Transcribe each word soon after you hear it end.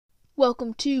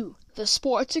Welcome to the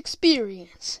Sports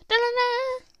Experience.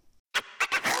 Da-da-da!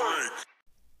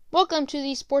 Welcome to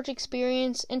the Sports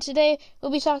Experience, and today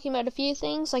we'll be talking about a few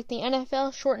things like the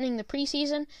NFL shortening the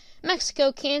preseason,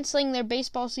 Mexico canceling their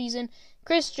baseball season,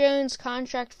 Chris Jones'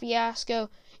 contract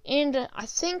fiasco, and I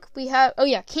think we have,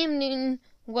 Cam Newton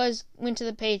went to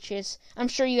the Patriots. I'm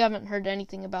sure you haven't heard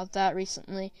anything about that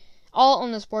recently. All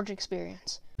on the Sports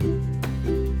Experience.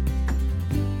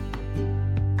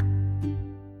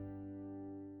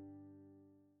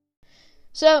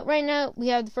 So, right now, we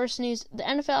have the first news. The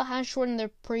NFL has shortened their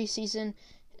preseason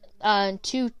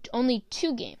to only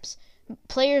 2 games.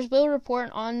 Players will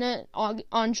report on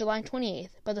July 28th,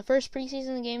 but the first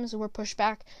preseason games were pushed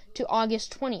back to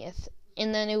August 20th,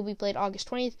 and then it will be played August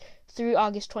 20th through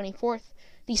August 24th.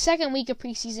 The second week of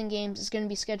preseason games is going to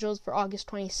be scheduled for August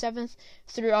 27th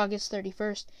through August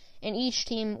 31st, and each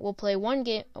team will play one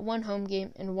home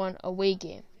game and one away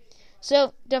game.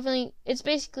 So, definitely, it's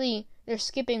basically they're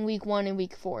skipping week 1 and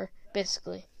week 4,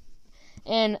 basically.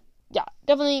 And, yeah,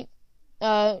 definitely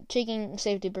taking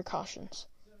safety precautions.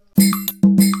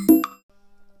 And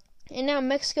now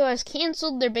Mexico has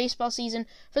canceled their baseball season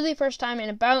for the first time in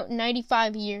about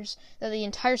 95 years that the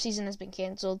entire season has been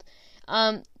canceled.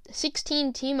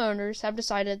 16 team owners have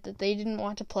decided that they didn't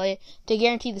want to play to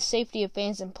guarantee the safety of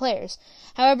fans and players.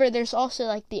 However, there's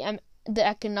also the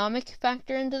economic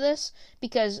factor into this,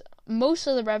 because most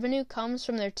of the revenue comes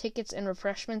from their tickets and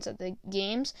refreshments at the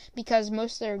games, because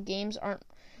most of their games aren't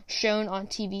shown on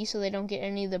TV, so they don't get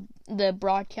any of the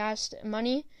broadcast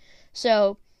money.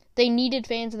 So they needed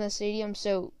fans in the stadium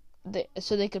so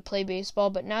they could play baseball,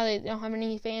 but now they don't have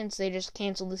any fans. They just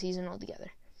canceled the season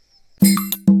altogether.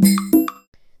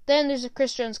 Then there's a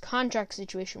Chris Jones contract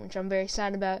situation, which I'm very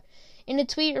sad about. In a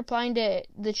tweet replying to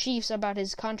the Chiefs about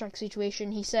his contract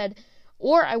situation, he said,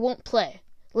 "Or I won't play.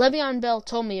 Le'Veon Bell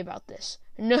told me about this."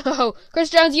 No, Chris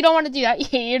Jones, you don't want to do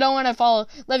that. You don't want to follow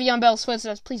Le'Veon Bell's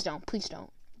footsteps. Please don't.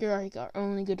 You're our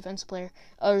only good defensive player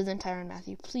other than Tyrann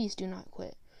Mathieu. Please do not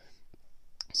quit.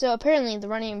 So apparently the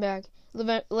running back,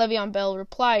 Le'Veon Bell,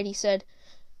 replied. He said,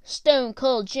 "Stone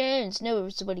Cold Jones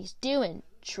knows what he's doing.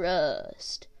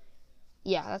 Trust."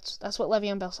 Yeah, that's what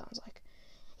Le'Veon Bell sounds like.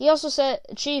 He also said,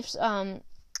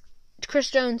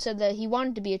 Chris Jones said that he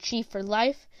wanted to be a Chief for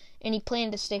life, and he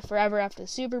planned to stay forever after the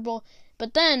Super Bowl.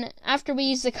 But then, after we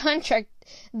used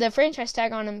the franchise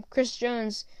tag on him, Chris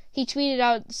Jones, he tweeted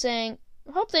out saying,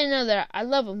 "I hope they know that I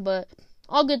love them, but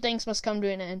all good things must come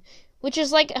to an end," which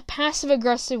is like a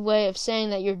passive-aggressive way of saying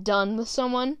that you're done with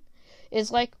someone. It's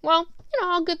like, well,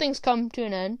 all good things come to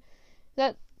an end.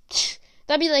 That'd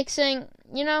be like saying,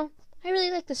 I really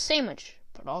like this sandwich,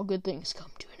 but all good things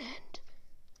come to an end.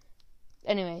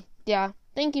 Anyway, yeah,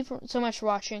 thank you so much for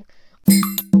watching.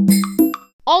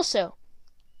 Also,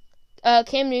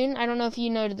 Cam Newton, I don't know if you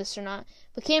noted this or not,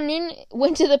 but Cam Newton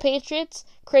went to the Patriots.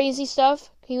 Crazy stuff.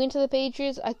 He went to the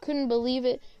Patriots. I couldn't believe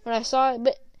it when I saw it,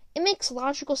 but it makes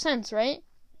logical sense, right?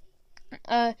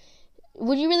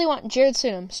 Would you really want Jarrett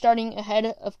Stidham starting ahead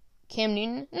of Cam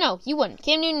Newton? No, you wouldn't.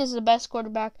 Cam Newton is the best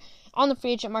quarterback on the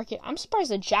free agent market. I'm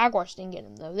surprised the Jaguars didn't get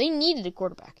him, though. They needed a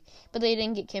quarterback, but they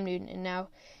didn't get Cam Newton, and now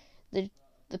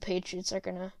the Patriots are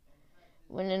going to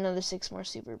win another 6 more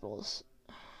Super Bowls.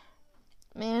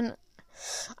 Man,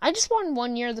 I just want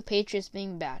 1 year of the Patriots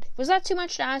being bad. Was that too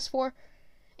much to ask for?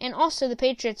 And also, the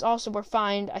Patriots also were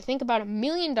fined, I think, about $1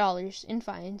 million in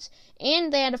fines,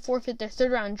 and they had to forfeit their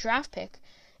 3rd-round draft pick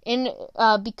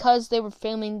because they were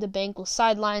filming the Bengals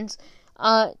sidelines.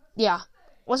 Yeah.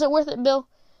 Was it worth it, Bill?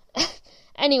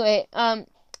 Anyway, Cam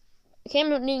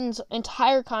Newton's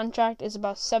entire contract is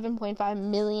about $7.5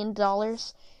 million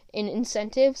in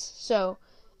incentives. So,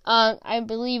 I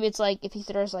believe it's like if he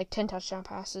throws 10 touchdown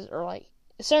passes or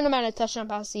a certain amount of touchdown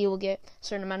passes, he will get a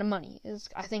certain amount of money.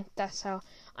 I think that's how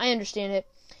I understand it.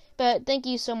 But thank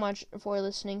you so much for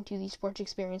listening to the Sports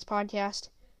Experience podcast.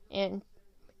 And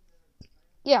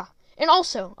yeah, and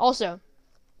also,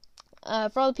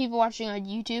 for all the people watching on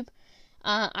YouTube,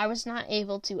 I was not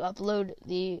able to upload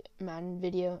the Madden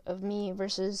video of me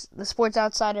versus the Sports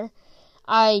Outsider.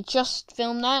 I just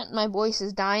filmed that. My voice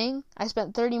is dying. I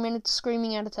spent 30 minutes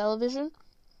screaming at a television,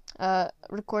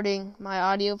 recording my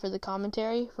audio for the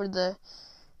commentary for the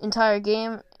entire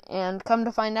game, and come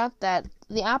to find out that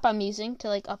the app I'm using to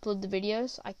upload the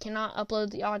videos, I cannot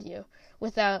upload the audio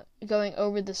without going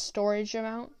over the storage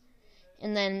amount.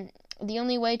 And then the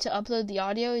only way to upload the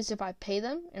audio is if I pay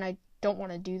them, and I don't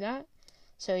want to do that.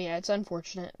 So yeah, it's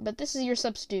unfortunate. But this is your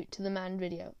substitute to the Madden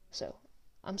video, so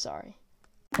I'm sorry.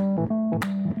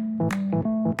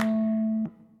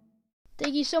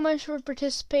 Thank you so much for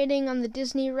participating on the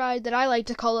Disney ride that I like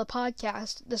to call a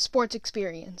podcast, The Sports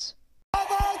Experience.